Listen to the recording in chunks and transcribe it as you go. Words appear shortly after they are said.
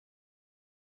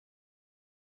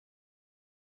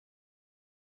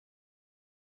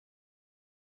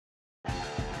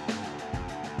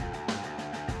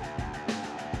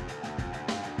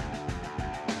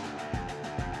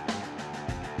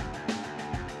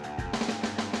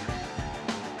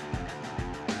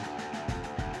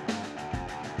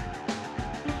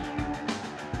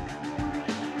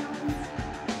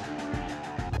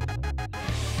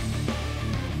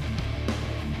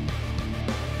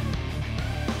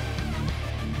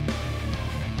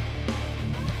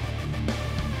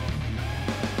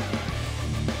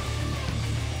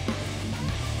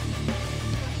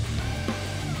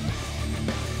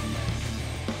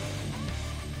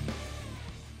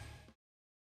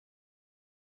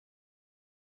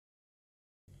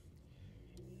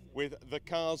with the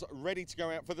cars ready to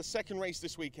go out for the second race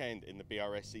this weekend in the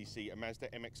BRSCC Mazda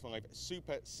MX-5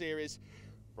 Super Series.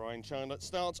 Brian Chandler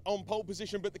starts on pole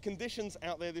position, but the conditions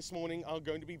out there this morning are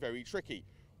going to be very tricky.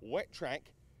 Wet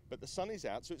track, but the sun is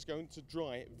out, so it's going to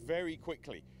dry very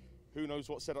quickly. Who knows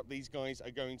what setup these guys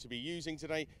are going to be using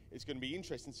today. It's going to be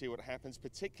interesting to see what happens,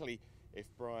 particularly if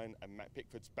Brian and Matt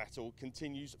Pickford's battle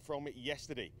continues from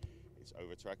yesterday. It's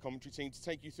over to our commentary team to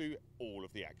take you through all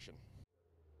of the action.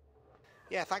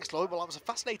 Yeah, thanks, Lloyd. Well, that was a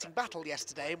fascinating battle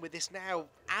yesterday, and with this now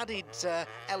added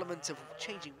element of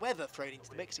changing weather thrown into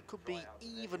the mix, it could be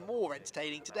even more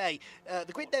entertaining today.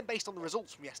 The grid then based on the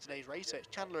results from yesterday's race, so it's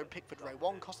Chandler and Pickford row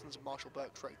 1, Costons and Marshall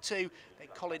Burks row 2, then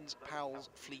Collins, Powell,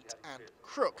 Fleet and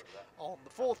Crook. On the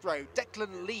 4th row,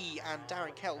 Declan Lee and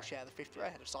Darren Kell share the 5th row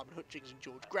ahead of Simon Hutchings and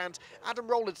George Grant. Adam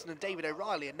Rowlandson and David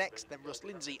O'Reilly are next, then Russ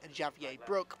Lyndsay and Javier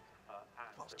Brook,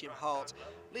 whilst Jim Hart,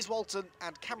 Liz Walton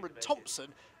and Cameron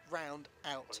Thompson round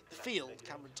out the field.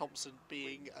 Cameron Thompson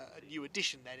being a new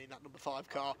addition then in that number 5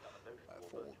 car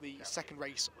for the second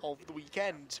race of the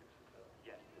weekend.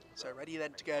 So ready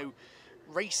then to go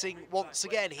racing once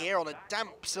again here on a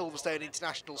damp Silverstone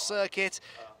International circuit.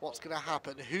 What's going to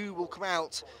happen? Who will come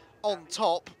out on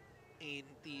top in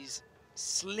these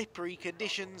slippery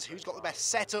conditions? Who's got the best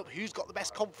setup? Who's got the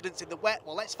best confidence in the wet?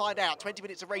 Well, let's find out. 20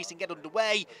 minutes of racing get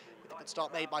underway. With a good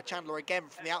start made by Chandler again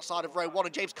from the outside of row 1,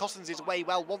 and James Costons is away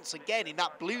well once again in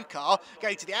that blue car,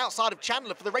 going to the outside of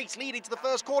Chandler for the race lead into the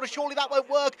first corner. Surely that won't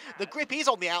work. The grip is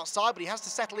on the outside, but he has to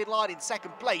settle in line in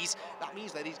second place. That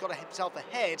means that he's got himself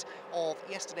ahead of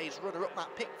yesterday's runner-up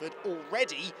Matt Pickford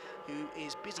already, who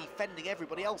is busy fending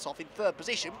everybody else off in 3rd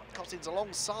position. Costons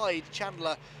alongside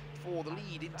Chandler for the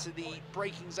lead into the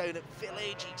braking zone at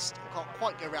Village. He still can't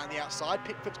quite go around the outside.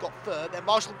 Pickford's got 3rd, then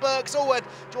Marshall Burks forward.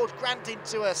 George Grant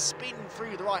into a spin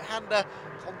through the right-hander.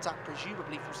 Contact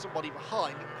presumably from somebody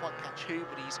behind. Didn't quite catch who,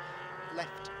 but he's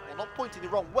left, well, not pointing the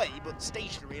wrong way, but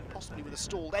stationary and possibly with a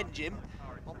stalled engine.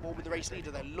 On board with the race leader,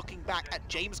 they're looking back at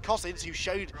James Costons, who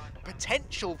showed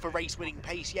potential for race-winning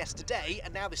pace yesterday,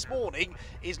 and now this morning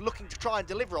is looking to try and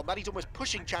deliver on that. He's almost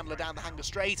pushing Chandler down the hanger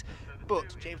straight,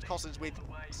 but James Costons, with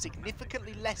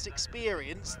significantly less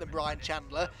experience than Brian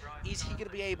Chandler, is he going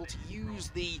to be able to use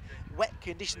the wet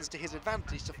conditions to his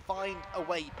advantage to find a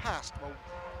way past? Well,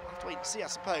 we'll have to wait and see, I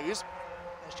suppose.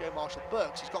 There's Joe Marshall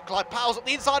Burks. He's got Clive Powell's up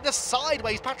the inside and a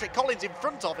sideways Patrick Collins in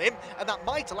front of him, and that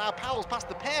might allow Powell's past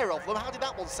the pair of them. How did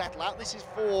that one settle out? This is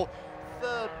for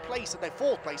 3rd place, and no,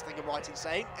 4th place, I think I'm right in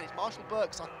saying, and it's Marshall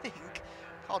Burks, I think.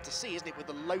 Hard to see, isn't it, with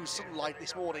the low sunlight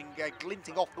this morning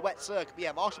glinting off the wet circuit. But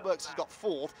yeah, Marshall Burks has got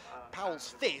 4th,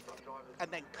 Powell's 5th,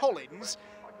 and then Collins,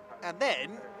 and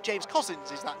then James Costons,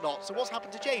 is that not? So what's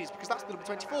happened to James? Because that's the number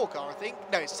 24 car, I think.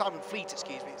 No, it's Simon Fleet,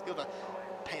 excuse me. It's the other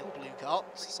pale blue car.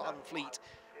 Simon Fleet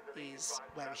is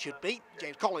where he should be.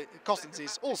 James Costons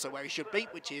is also where he should be,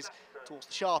 which is towards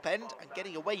the sharp end and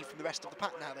getting away from the rest of the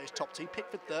pack now, those top 2.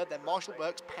 Pickford 3rd, then Marshall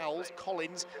Burks, Powell's,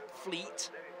 Collins, Fleet.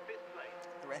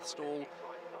 The rest all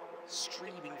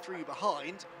streaming through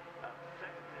behind.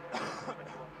 The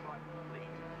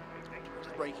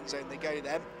braking zone they go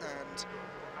then, and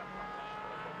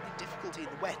the difficulty in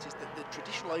the wet is that the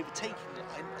traditional overtaking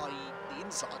line, i.e. the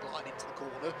inside line into the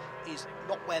corner, is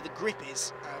not where the grip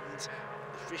is, and the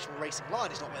traditional racing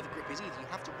line is not where the grip is either. You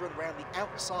have to run around the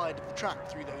outside of the track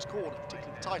through those corners,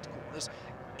 particularly the tighter corners,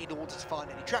 in order to find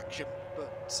any traction,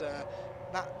 but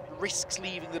that risks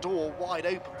leaving the door wide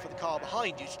open for the car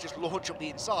behind you to just launch up the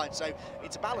inside. So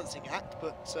it's a balancing act,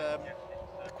 but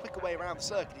the quicker way around the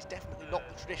circuit is definitely not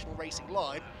the traditional racing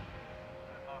line.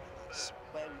 That's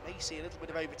where we may see a little bit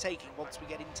of overtaking once we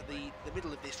get into the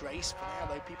middle of this race. For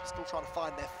now, though, people are still trying to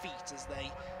find their feet as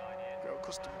they grow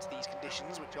accustomed to these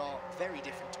conditions, which are very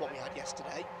different to what we had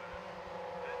yesterday.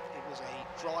 It was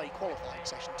a dry qualifying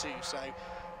session too, so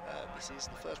this is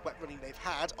the first wet running they've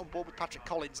had. On board with Patrick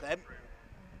Collins then,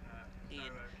 in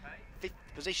 5th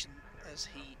position as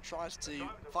he tries to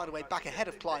find a way back ahead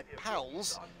of Clive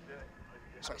Powell's.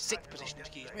 Sorry, 6th position,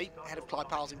 excuse me, ahead of Clive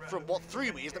Powell's in front. What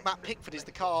threw me is that Matt Pickford is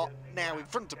the car now in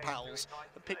front of Powell's,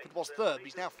 and Pickford was 3rd, but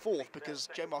he's now 4th because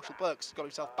Joe Marshall Burks has got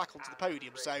himself back onto the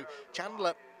podium. So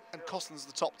Chandler and Costons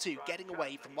the top 2, getting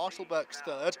away from Marshall Burks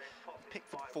 3rd,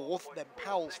 Pickford 4th, then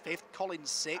Powell's 5th, Collins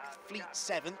 6th, Fleet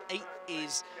 7th, 8th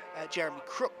is Jeremy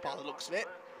Crook by the looks of it.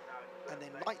 And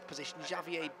then 9th position,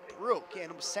 Javier Brook, yeah,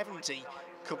 number 70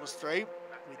 comes through,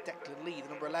 with Declan Lee, the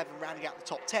number 11, rounding out the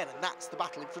top 10, and that's the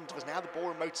battle in front of us now. The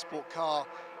Borum Motorsport car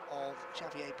of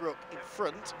Javier Brook in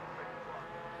front,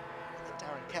 and then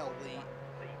Darren Kell,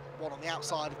 the one on the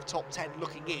outside of the top 10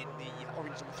 looking in, the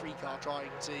orange number 3 car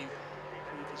trying to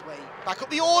move his way back up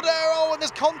the order. Oh, and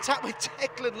there's contact with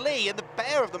Declan Lee, and the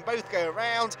pair of them both go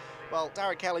around. Well,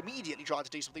 Darren Kell immediately tried to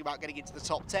do something about getting into the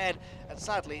top 10, and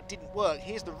sadly it didn't work.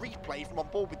 Here's the replay from on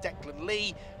board with Declan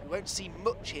Lee. We won't see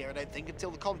much here, I don't think,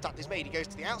 until the contact is made. He goes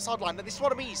to the outside line. Now, this is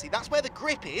what I mean, you see, that's where the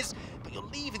grip is, but you're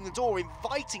leaving the door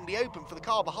invitingly open for the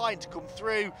car behind to come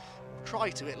through. Try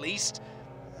to, at least.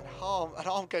 An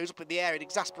arm goes up in the air in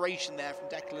exasperation there from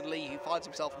Declan Lee, who finds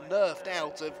himself nerfed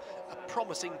out of a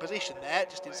promising position there,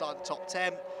 just inside the top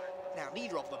 10. Now,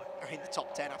 neither of them are in the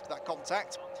top 10 after that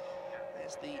contact.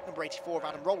 There's the number 84 of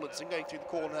Adam Rowlandson going through the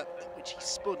corner, which he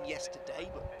spun yesterday,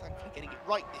 but thankfully getting it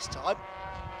right this time.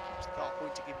 The car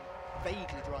pointing in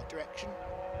vaguely the right direction.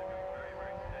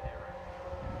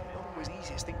 Not always the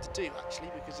easiest thing to do,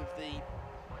 actually, because of the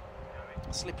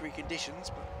slippery conditions,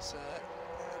 but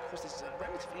of course this is a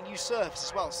relatively new surface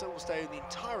as well. Silverstone, the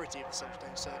entirety of the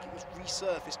Silverstone circuit was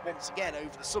resurfaced once again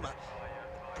over the summer,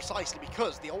 precisely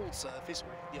because the old surface,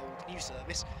 the old new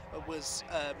surface, was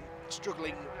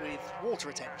struggling with water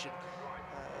retention.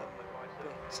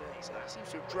 But so it seems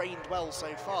to have drained well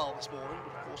so far this morning,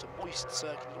 but of course a moist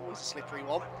circuit is always a slippery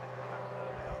one.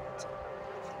 And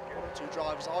one or two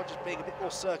drivers are just being a bit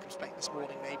more circumspect this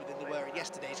morning maybe than they were in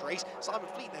yesterday's race. Simon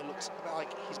Fleet though looks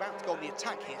like he's about to go on the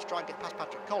attack here to try and get past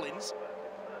Patrick Collins.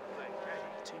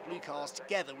 Two blue cars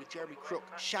together with Jeremy Crook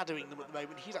shadowing them at the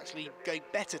moment. He's actually going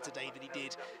better today than he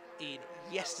did in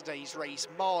yesterday's race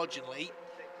marginally,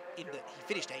 in that he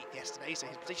finished 8th yesterday, so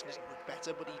his position doesn't look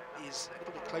better, but he is a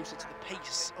little bit closer to the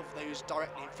pace of those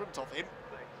directly in front of him,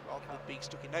 rather than being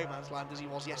stuck in no man's land as he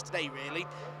was yesterday, really.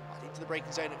 Right into the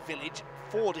braking zone at Village.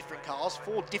 4 different cars,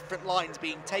 4 different lines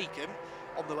being taken.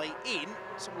 On the way in,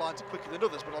 some lines are quicker than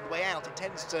others, but on the way out, it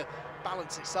tends to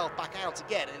balance itself back out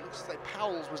again. And it looks as though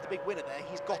Powell's was the big winner there.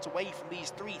 He's got away from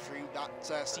these 3 through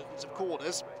that sequence of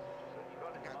corners.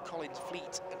 And now Collins,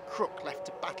 Fleet and Crook left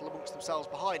to battle amongst themselves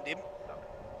behind him.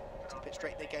 To the pit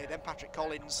straight they go then. Patrick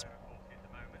Collins,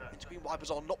 windscreen wipers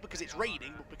on, not because it's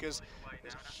raining, but because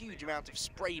there's a huge amount of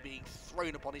spray being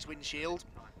thrown upon his windshield.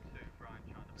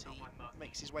 So he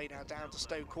makes his way now down to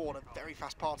Stowe Corner, very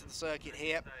fast part of the circuit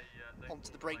here.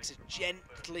 Onto the brakes as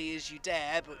gently as you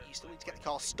dare, but you still need to get the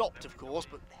car stopped, of course,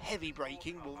 but heavy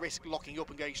braking will risk locking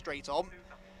up and going straight on.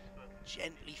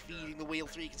 Gently feeding the wheel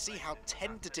through. You can see how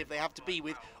tentative they have to be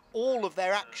with all of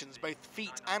their actions, both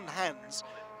feet and hands,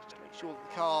 just to make sure that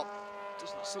the car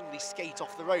doesn't suddenly skate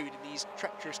off the road in these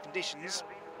treacherous conditions.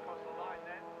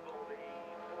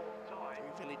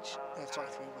 Through Village,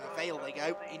 through Vale they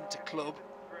go, into Club.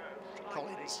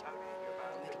 Collins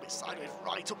a little bit sideways,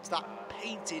 right up to that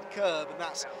painted curb, and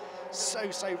that's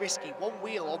so risky. One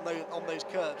wheel on those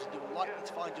curbs and you're likely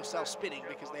to find yourself spinning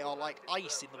because they are like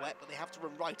ice in the wet, but they have to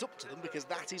run right up to them because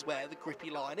that is where the grippy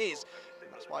line is. And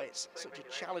that's why it's such a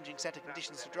challenging set of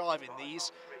conditions to drive in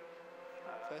these.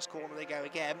 First corner they go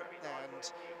again,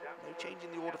 and no change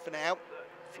in the order for now.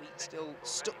 Fleet still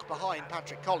stuck behind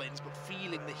Patrick Collins, but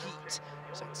feeling the heat,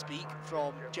 so to speak,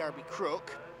 from Jeremy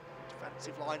Crook.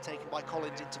 Defensive line taken by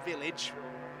Collins into Village.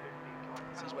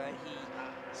 This is where he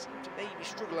seemed to maybe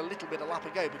struggle a little bit a lap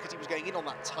ago because he was going in on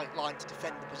that tight line to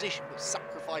defend the position, but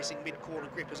sacrificing mid-corner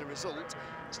grip as a result.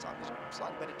 This time there's a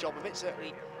slightly better job of it,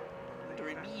 certainly under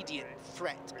immediate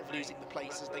threat of losing the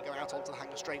place as they go out onto the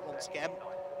hanger straight once again.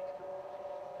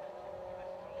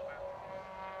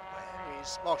 There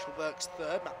is Marshall Burke's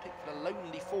third, Matt Pickford a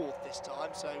lonely 4th this time,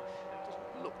 so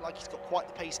look like he's got quite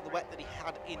the pace in the wet that he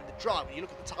had in the dry. When you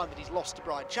look at the time that he's lost to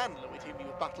Brian Chandler, with whom he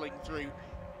was battling through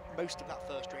most of that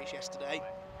first race yesterday,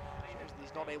 shows that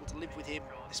he's not able to live with him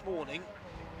this morning.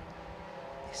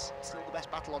 This is still the best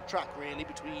battle on track, really,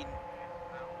 between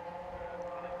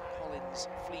Collins,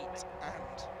 Fleet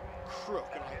and Crook,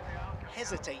 and I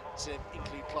hesitate to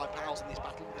include Clive Powell in this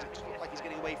battle because it just looks like he's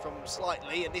getting away from him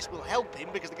slightly, and this will help him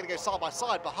because they're going to go side by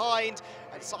side behind,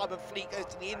 and Simon Fleet goes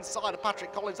to the inside of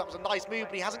Patrick Collins. That was a nice move,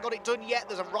 but he hasn't got it done yet.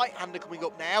 There's a right-hander coming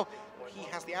up now. He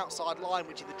has the outside line,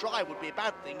 which in the dry would be a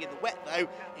bad thing. In the wet, though,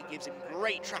 it gives him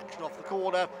great traction off the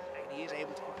corner, and he is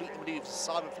able to complete the manoeuvres.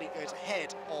 Simon Fleet goes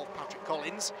ahead of Patrick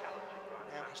Collins.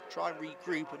 Now has to try and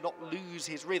regroup and not lose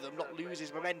his rhythm, not lose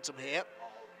his momentum here.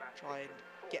 Try and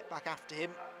get back after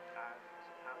him.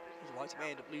 Otherwise, he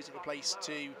may end up losing a place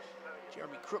to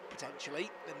Jeremy Crook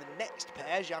potentially. Then the next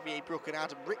pair, Javier Brook and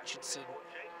Adam Richardson,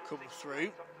 come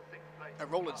through.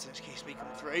 Rowlandson, excuse me,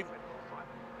 come through.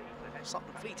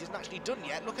 Simon Fleet isn't actually done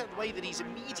yet. Look at the way that he's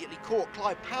immediately caught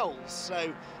Clive Powell. So,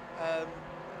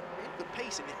 really good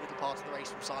pace in the middle part of the race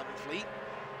from Simon Fleet.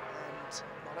 And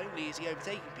not only is he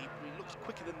overtaking people, he looks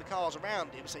quicker than the cars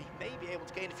around him, so he may be able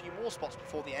to gain a few more spots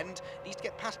before the end. He needs to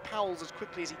get past Powell's as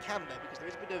quickly as he can, though, because there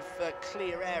is a bit of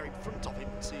clear air in front of him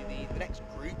to the next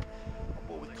group, on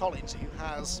board with Collins, who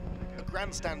has a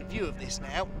grandstand view of this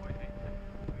now.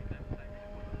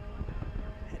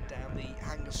 Head down the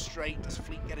hanger straight. Does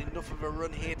Fleet get enough of a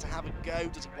run here to have a go?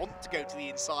 Does he want to go to the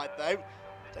inside, though?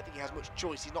 I don't think he has much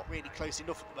choice. He's not really close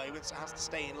enough at the moment, so has to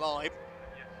stay in line.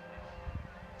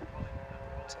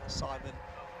 Simon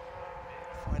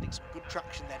finding some good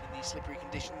traction then in these slippery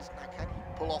conditions. Now, can he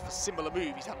pull off a similar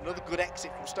move? He's had another good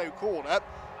exit from Stowe Corner.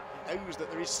 He knows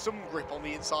that there is some grip on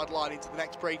the inside line into the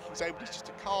next braking zone, but he's just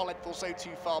a car length or so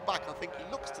too far back. I think he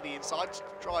looks to the inside to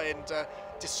try and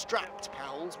distract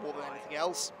Powell's more than anything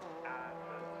else.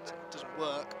 But it doesn't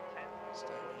work. So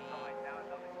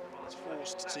he is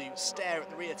forced to stare at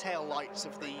the rear tail lights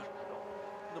of the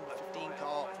number 15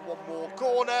 car for one more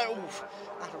corner. Oof,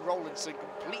 Adam Rowlandson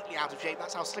completely out of shape.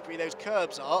 That's how slippery those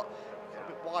curbs are. A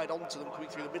bit wide onto them coming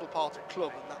through the middle part of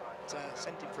Club, and that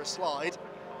sent him for a slide.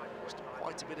 Just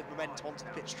quite a bit of momentum onto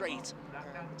the pit straight,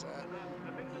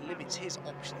 and limits his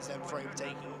options then for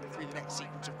overtaking through the next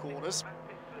sequence of corners.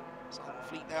 Simon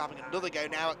Fleet though having another go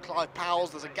now at Clive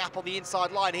Powell's. There's a gap on the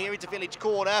inside line here into Village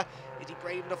Corner. Is he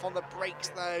brave enough on the brakes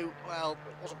though? Well,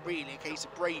 it wasn't really a case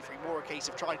of bravery, more a case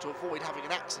of trying to avoid having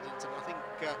an accident, and I think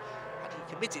had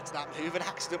he committed to that move, an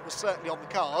accident was certainly on the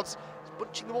cards. He's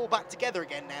bunching them all back together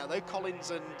again now though.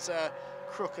 Collins and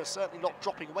Crook are certainly not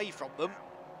dropping away from them.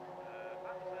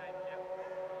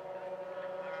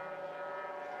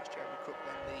 There's Jeremy Crook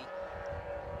then,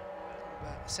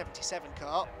 the 77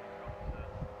 car.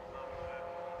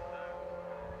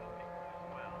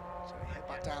 Head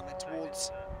back down then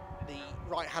towards the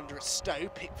right-hander at Stowe.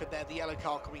 Pickford there, the yellow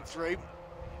car coming through.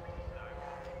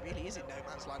 He really is in no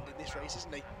man's land in this race,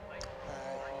 isn't he?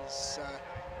 He's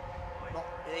not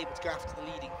been able to go after the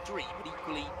leading three, but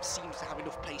equally seems to have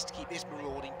enough pace to keep this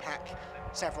marauding pack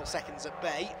several seconds at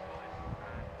bay.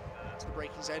 To the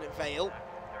braking zone at Vale,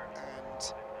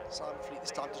 and Simon Fleet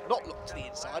this time does not look to the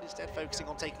inside, instead focusing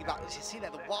on taking back. You see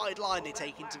there the wide line they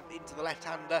take into the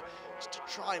left-hander just to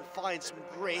try and find some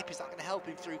grip. Is that going to help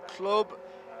him through Club?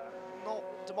 Not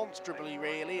demonstrably,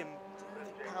 really, and I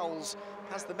think Powell's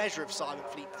has the measure of Simon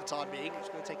Fleet for the time being. It's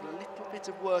going to take a little bit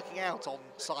of working out on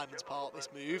Simon's part, this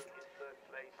move.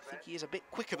 I think he is a bit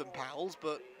quicker than Powell's,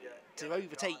 but to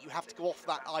overtake you have to go off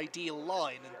that ideal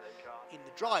line, and in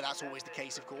the dry that's always the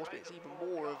case, of course, but it's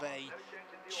even more of a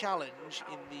challenge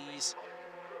in these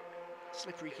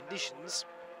slippery conditions,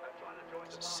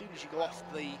 because as soon as you go off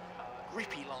the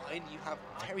grippy line you have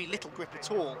very little grip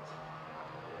at all.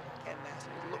 Again, there's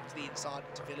a little look to the inside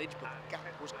into Village, but the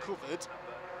gap was covered. It's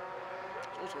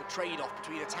also a trade-off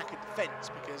between attack and defence,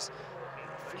 because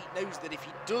Fleet knows that if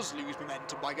he does lose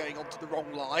momentum by going onto the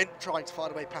wrong line, trying to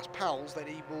find a way past Powell's, then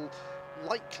he will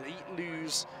likely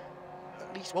lose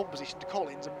at least one position to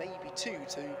Collins and maybe two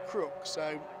to Crook.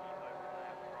 So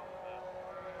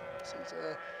this is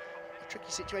a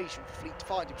tricky situation for Fleet to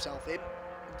find himself in.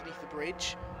 Underneath the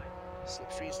bridge,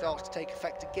 slipstream starts to take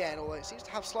effect again, although it seems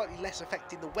to have slightly less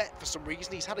effect in the wet for some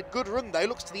reason. He's had a good run though,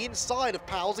 looks to the inside of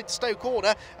Powell's into Stowe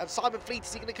Corner, and Simon Fleet,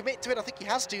 is he going to commit to it? I think he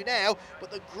has to now,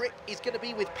 but the grip is going to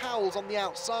be with Powell's on the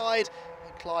outside,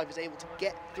 and Clive is able to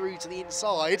get through to the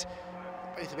inside.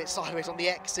 Both a bit sideways on the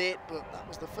exit, but that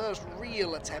was the first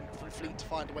real attempt from Fleet to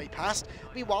find a way past.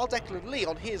 Meanwhile, Declan Lee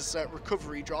on his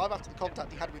recovery drive after the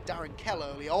contact he had with Darren Kell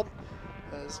early on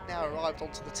has now arrived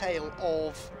onto the tail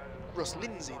of Russ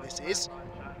Lyndsay, this is.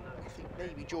 I think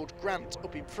maybe George Grant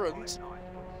up in front.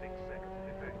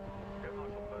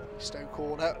 Stowe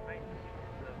Corner.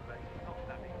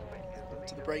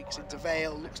 To the brakes into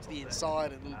Vale, looks to the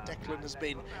inside, and Declan has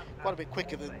been quite a bit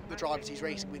quicker than the drivers he's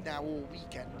racing with now all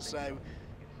weekend, so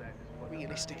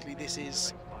realistically this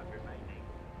is,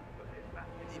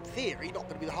 in theory, not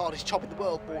going to be the hardest job in the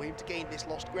world for him to gain this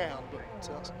lost ground, but that's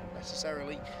not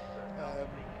necessarily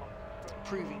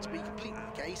proving to be completely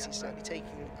the case. He's certainly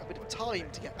taking a bit of time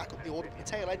to get back up the order, but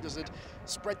the tail enders had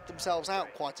spread themselves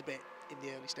out quite a bit in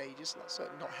the early stages, so that's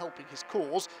certainly not helping his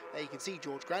cause. There you can see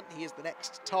George Grant, he is the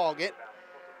next target.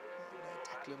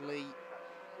 Declan Lee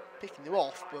picking them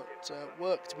off, but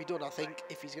work to be done, I think,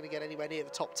 if he's going to get anywhere near the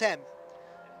top 10.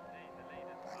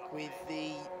 Back with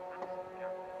the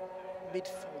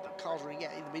midfield, the cars running in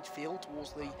the midfield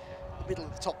towards the middle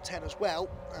of the top 10 as well,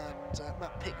 and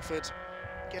Matt Pickford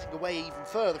getting away even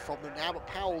further from them now, but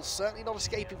Powell's certainly not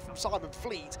escaping from Simon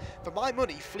Fleet. For my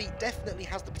money, Fleet definitely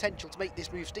has the potential to make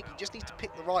this move stick. He just needs to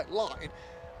pick the right line.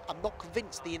 I'm not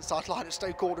convinced the inside line at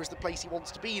Stowe Corner is the place he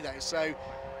wants to be though, so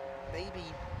maybe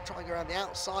try and go around the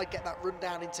outside, get that run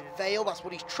down into Vale. That's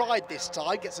what he's tried this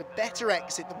time. Gets a better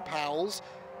exit than Powell's.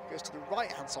 Goes to the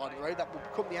right-hand side of the road. That will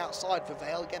become the outside for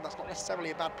Vale. Again, that's not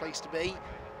necessarily a bad place to be.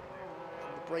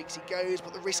 Brakes he goes,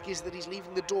 but the risk is that he's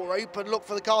leaving the door open. Look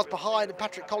for the cars behind, and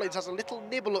Patrick Collins has a little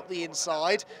nibble up the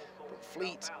inside, but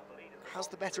Fleet has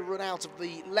the better run out of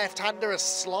the left-hander. A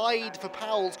slide for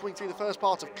Powell's coming through the first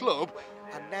part of Club,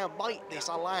 and now might this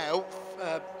allow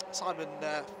Simon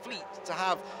Fleet to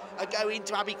have a go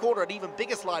into Abbey Corner, an even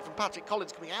bigger slide from Patrick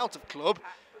Collins coming out of Club,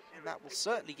 and that will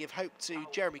certainly give hope to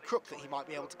Jeremy Crook that he might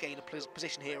be able to gain a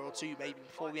position here or two maybe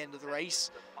before the end of the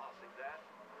race.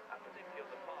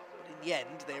 In the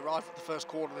end, they arrive at the first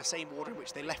corner in the same order in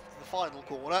which they left the final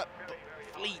corner. But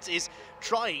Fleet is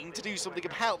trying to do something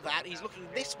about that. He's looking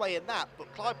this way and that,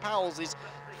 but Clive Powell's is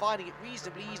finding it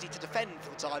reasonably easy to defend for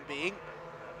the time being.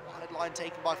 Wide line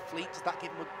taken by Fleet. Does that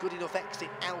give him a good enough exit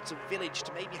out of Village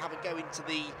to maybe have a go into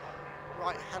the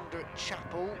right-hander at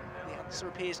Chapel? The answer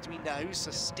appears to be no, so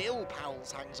still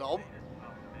Powell's hangs on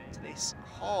to this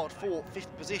hard-fought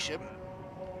 5th position.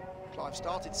 Clive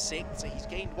started 6th, so he's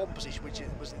gained 1 position, which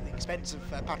was at the expense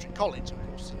of Patrick Collins, who of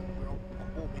course we're on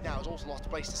board with now, has also lost a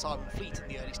place to Simon Fleet in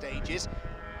the early stages.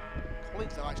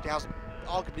 Collins, though, actually has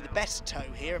arguably the best toe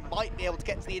here and might be able to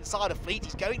get to the inside of Fleet.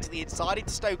 He's going to the inside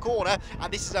into Stowe Corner,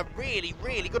 and this is a really,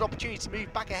 really good opportunity to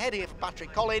move back ahead here for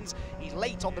Patrick Collins. He's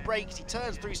late on the brakes, he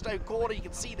turns through Stowe Corner, you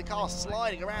can see the car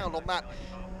sliding around on that,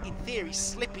 in theory,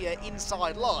 slippier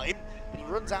inside line. And he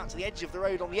runs out to the edge of the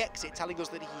road on the exit, telling us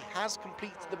that he has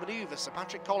completed the manoeuvre. So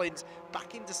Patrick Collins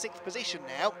back into 6th position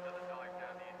now.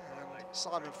 And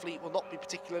Simon Fleet will not be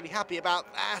particularly happy about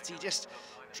that. He just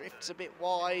drifts a bit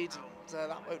wide, and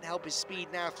that won't help his speed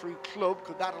now through Club.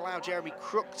 Could that allow Jeremy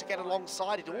Crook to get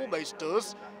alongside? It almost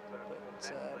does.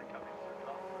 But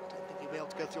I don't think he'll be able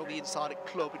to go through on the inside at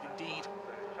Club, and indeed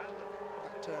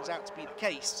that turns out to be the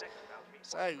case.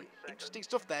 So, interesting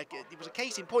stuff there. It was a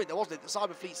case in point, though, wasn't it, that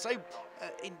Simon Fleet, so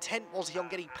intent was he on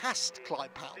getting past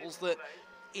Clive Powell's that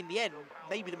in the end,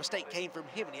 maybe the mistake came from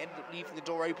him and he ended up leaving the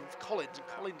door open for Collins, and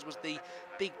Collins was the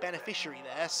big beneficiary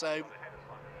there. So, you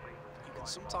can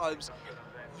sometimes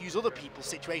use other people's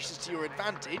situations to your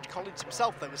advantage. Collins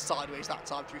himself, though, was sideways that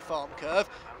time through Farm Curve.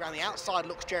 Around the outside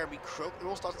looks Jeremy Crook. They're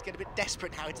all starting to get a bit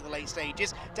desperate now into the late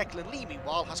stages. Declan Lee,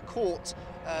 meanwhile, has caught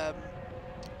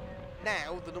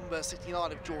now the number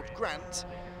 69 of George Grant.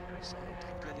 So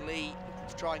Declan Lee looking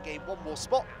to try and gain 1 more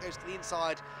spot, goes to the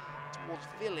inside towards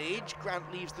Village.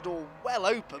 Grant leaves the door well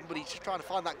open, but he's just trying to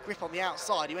find that grip on the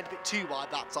outside. He went a bit too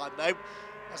wide that time though.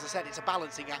 As I said, it's a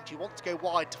balancing act. You want to go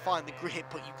wide to find the grip,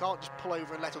 but you can't just pull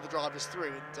over and let other drivers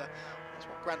through, and that's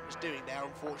what Grant was doing there,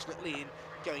 unfortunately, in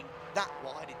going that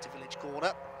wide into Village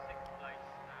Corner.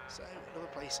 So another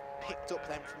place picked up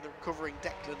then from the recovering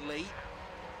Declan Lee.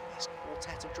 This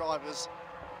quartet of drivers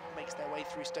makes their way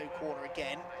through Stowe Corner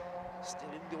again, still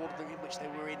in the order in which they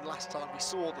were in last time we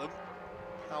saw them.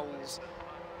 Powell's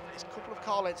this couple of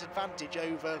car lengths advantage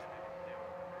over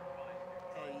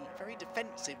a very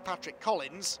defensive Patrick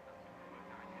Collins.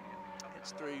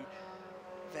 It's through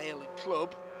Vale and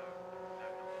Club.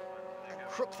 And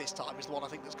Crook this time is the one I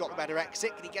think that's got the better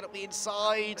exit. Can he get up the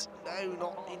inside? No,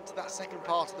 not into that second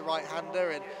part of the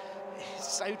right-hander, and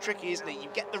it's so tricky, isn't it? You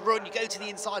get the run, you go to the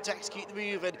inside to execute the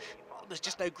move, and there's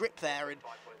just no grip there, and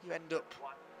you end up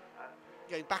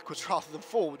going backwards rather than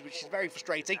forward, which is very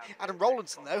frustrating. Adam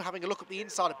Rowlandson, though, having a look at the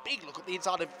inside, a big look at the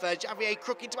inside of Javier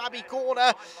Crook into Abbey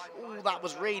Corner. Oh, that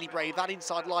was really brave. That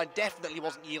inside line definitely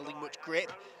wasn't yielding much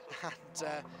grip, and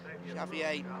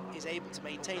Javier is able to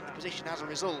maintain the position as a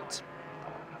result.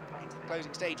 Into the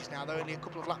closing stages now, though, only a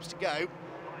couple of laps to go,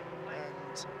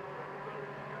 and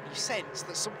you sense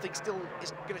that something still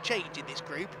is going to change in this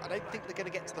group. I don't think they're going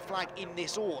to get to the flag in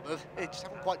this order. They just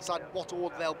haven't quite decided what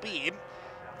order they'll be in.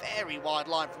 Very wide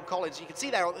line from Collins. You can see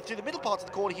there through the middle part of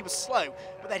the corner he was slow,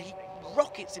 but then he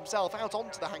rockets himself out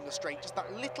onto the hanger straight just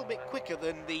that little bit quicker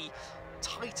than the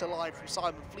tighter line from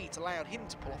Simon Fleet allowed him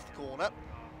to pull off the corner.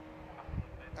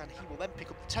 And he will then pick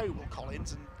up the toe, will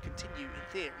Collins, and continue in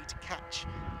theory to catch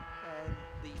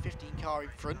the 15 car in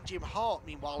front. Jim Hart,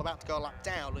 meanwhile, about to go a lap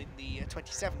down in the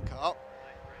 27 car.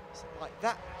 Something like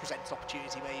that presents an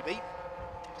opportunity, maybe,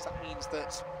 because that means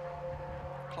that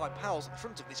Clive Powell's at the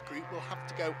front of this group will have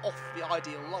to go off the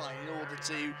ideal line in order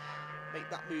to make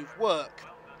that move work.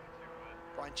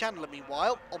 Brian Chandler,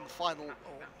 meanwhile, on the final,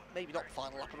 or maybe not the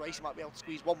final lap of the race, he might be able to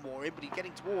squeeze 1 more in, but he's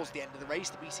getting towards the end of the race.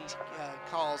 The BC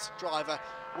Cars driver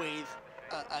with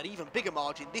an even bigger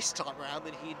margin this time around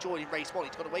than he enjoyed in race 1.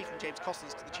 He's got away from James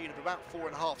Costlands to the tune of about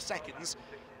 4.5 seconds,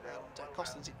 and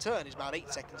Costlands in turn is about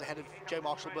 8 seconds ahead of Joe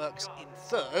Marshall Burks in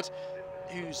third.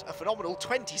 who's a phenomenal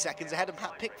 20 seconds ahead of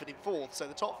Matt Pickford in 4th. So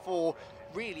the top 4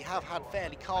 really have had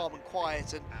fairly calm and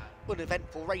quiet and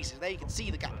uneventful races. There you can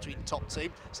see the gap between the top 2.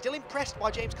 Still impressed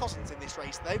by James Cossins in this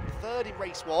race though. 3rd in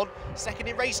race 1, 2nd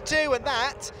in race 2, and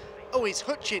that, oh, is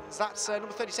Hutchins. That's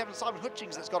number 37, Simon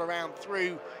Hutchins, that's got around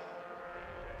through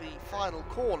the final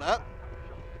corner.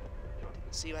 Didn't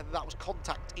see whether that was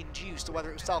contact induced or whether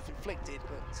it was self-inflicted,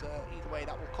 but either way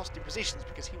that will cost him positions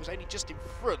because he was only just in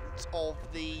front of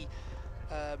the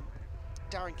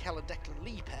Darren Keller, Declan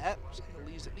Lee pair, so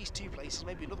he'll lose at least 2 places,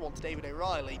 maybe another one to David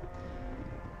O'Reilly.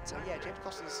 So yeah, James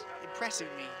Cossins impressing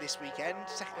me this weekend.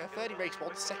 3rd in race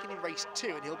 1, 2nd in race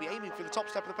 2, and he'll be aiming for the top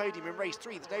step of the podium in race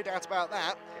 3, there's no doubt about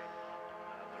that.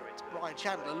 But Ryan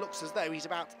Chandler looks as though he's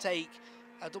about to take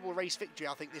a double race victory,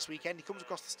 I think, this weekend. He comes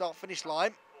across the start-finish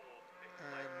line,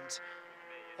 and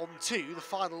on to the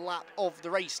final lap of the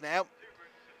race now.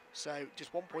 So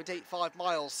just 1.85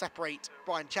 miles separate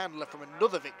Brian Chandler from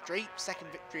another victory, 2nd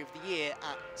victory of the year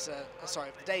at, sorry,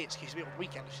 of the day, excuse me, on the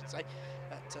weekend I should say,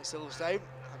 at Silverstone.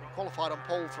 Having qualified on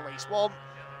pole for race 1,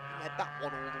 he led that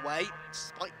one all the way,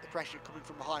 despite the pressure coming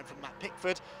from behind from Matt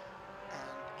Pickford. And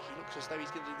he looks as though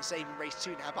he's going to do the same in race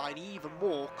 2 now by an even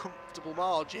more comfortable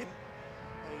margin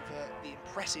over the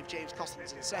impressive James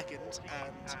Cossins in 2nd,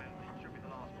 and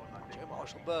Joe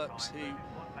Marshall-Burks, who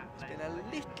has been a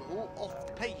little off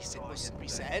the pace, it must be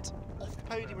said. Off the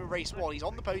podium in race 1, he's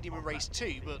on the podium in race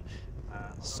 2, but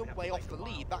some way off the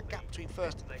lead. That gap between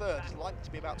 1st and 3rd is likely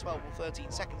to be about 12 or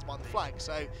 13 seconds by the flag.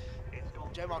 So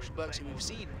Joe Marshall-Burks, who we've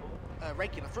seen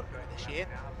regular front runner this year,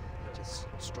 just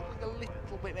struggling a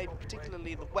little bit, maybe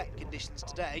particularly in the wet conditions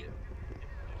today.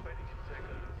 But,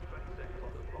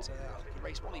 I think in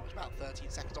race 1 he was about 13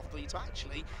 seconds off the lead, so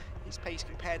actually his pace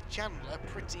compared to Chandler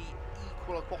pretty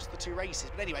equal across the 2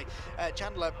 races. But anyway,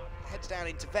 Chandler heads down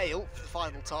into Vale for the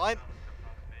final time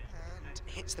and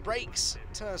hits the brakes,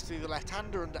 turns through the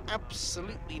left-hander under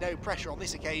absolutely no pressure on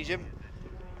this occasion.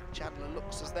 Chandler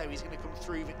looks as though he's going to come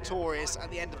through victorious at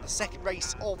the end of the 2nd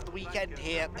race of the weekend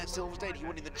here at Silverstone. He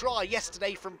won in the dry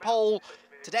yesterday from pole.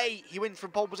 Today he wins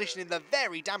from pole position in the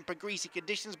very damp and greasy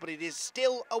conditions, but it is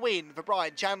still a win for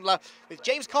Brian Chandler, with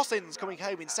James Cossins coming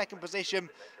home in 2nd position.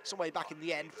 Some way back in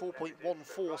the end,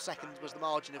 4.14 seconds was the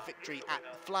margin of victory at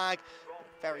the flag.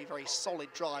 Very, very solid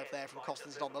drive there from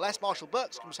Cossins nonetheless.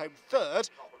 Marshall-Burks comes home 3rd,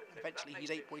 and eventually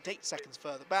he's 8.8 seconds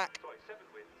further back.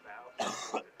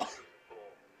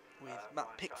 With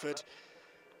Matt Pickford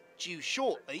due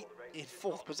shortly in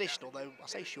 4th position, although I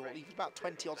say shortly, he's about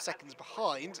 20 odd seconds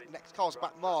behind the next car's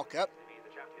back marker,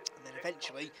 and then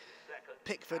eventually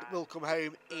Pickford will come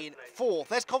home in 4th.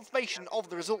 There's confirmation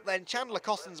of the result then. Chandler,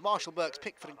 Cossins, Marshall-Burks,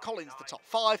 Pickford and Collins the top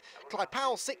 5, Clyde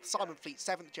Powell 6th, Simon Fleet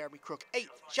 7th, Jeremy Crook 8th,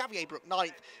 Xavier Brook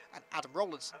 9th and Adam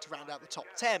Rowlandson to round out the top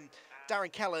 10.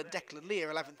 Darren Keller and Declan Lee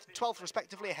 11th and 12th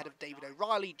respectively, ahead of David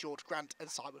O'Reilly, George Grant and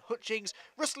Simon Hutchings.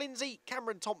 Russ Lyndsay,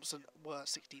 Cameron Thompson were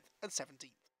 16th and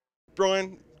 17th.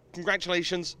 Brian,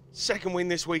 congratulations, 2nd win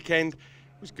this weekend.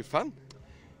 It was good fun.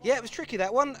 Yeah, it was tricky,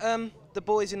 that one. The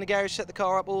boys in the garage set the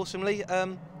car up awesomely.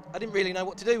 I didn't really know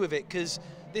what to do with it because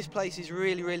this place is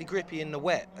really, really grippy in the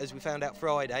wet, as we found out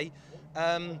Friday.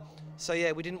 So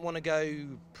yeah, we didn't want to go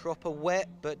proper wet,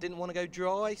 but didn't want to go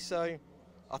dry. So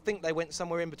I think they went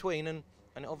somewhere in between, and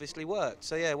it obviously worked.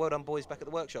 So yeah, well done, boys, back at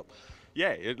the workshop.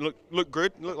 Yeah, it looked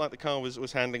good. Looked like the car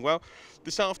was handling well.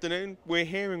 This afternoon, we're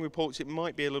hearing reports it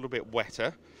might be a little bit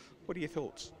wetter. What are your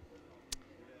thoughts?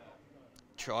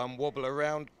 Try and wobble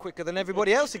around quicker than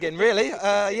everybody else again, really.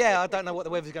 Yeah, I don't know what the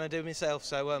weather's going to do myself,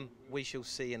 so we shall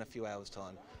see in a few hours'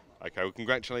 time. Okay, well,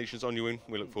 congratulations on your win.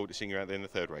 We look forward to seeing you out there in the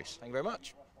 3rd race. Thank you very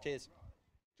much. Cheers.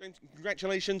 James,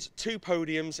 congratulations. 2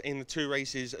 podiums in the 2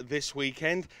 races this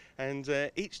weekend, and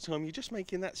each time you're just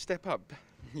making that step up.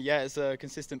 Yeah, it's a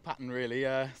consistent pattern, really.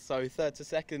 So 3rd to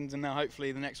 2nd, and now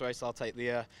hopefully the next race I'll take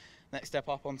the next step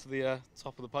up onto the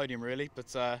top of the podium, really.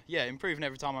 But yeah, improving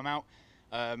every time I'm out.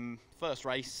 First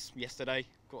race yesterday,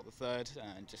 got the 3rd,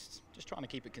 and just trying to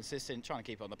keep it consistent, trying to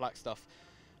keep it on the black stuff,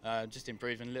 just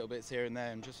improving little bits here and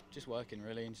there, and just working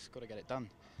really, and just got to get it done.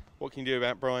 What can you do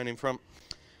about Brian in front?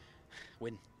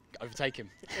 Win, overtake him.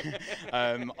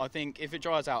 I think if it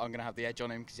dries out, I'm going to have the edge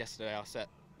on him because yesterday I set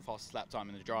fastest lap time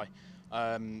in the dry.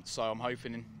 So I'm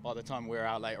hoping by the time we're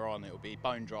out later on, it will be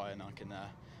bone dry, and I can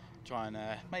try and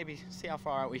maybe see how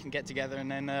far out we can get together,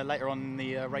 and then later on in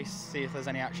the race, see if there's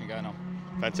any action going on.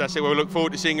 Fantastic. Well, we look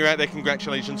forward to seeing you out there.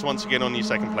 Congratulations once again on your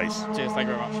 2nd place. Cheers, thank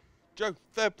you very much. Joe,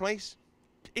 3rd place.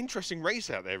 Interesting race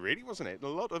out there, really, wasn't it? A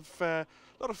lot of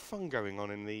fun going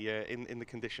on in the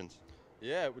conditions.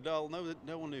 Yeah, no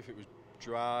one knew if it was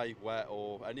dry, wet,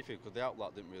 or anything because the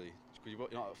outlap didn't really. Because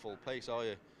you're not at full pace, are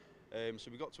you?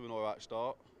 So we got to an all right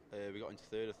start. We got into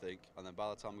third, I think, and then by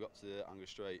the time we got to the Anglia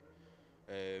Straight,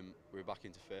 we were back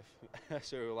into fifth.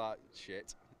 So we were like,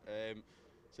 shit.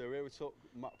 So we took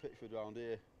Matt Pitchford round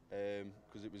here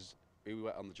because we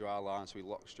went on the dry line, so we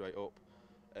locked straight up.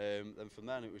 Then from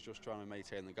then it was just trying to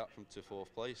maintain the gap to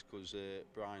fourth place because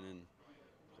Brian and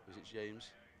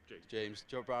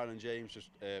Brian and James just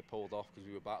pulled off because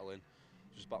we were battling.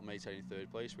 Just about maintaining third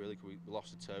place really, because we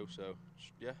lost a toe. So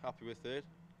yeah, happy with third.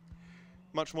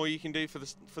 Much more you can do for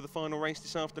the final race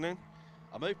this afternoon?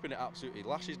 I'm hoping it absolutely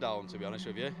lashes down, to be honest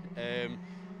with you.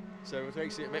 So it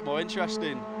makes it a bit more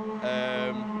interesting.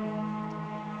 But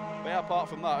yeah, apart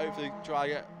from that, hopefully try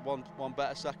to get one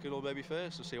better second or maybe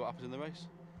first. We'll see what happens in the race.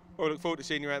 Well, I look forward to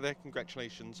seeing you out there.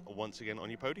 Congratulations once again on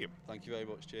your podium. Thank you very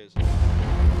much. Cheers.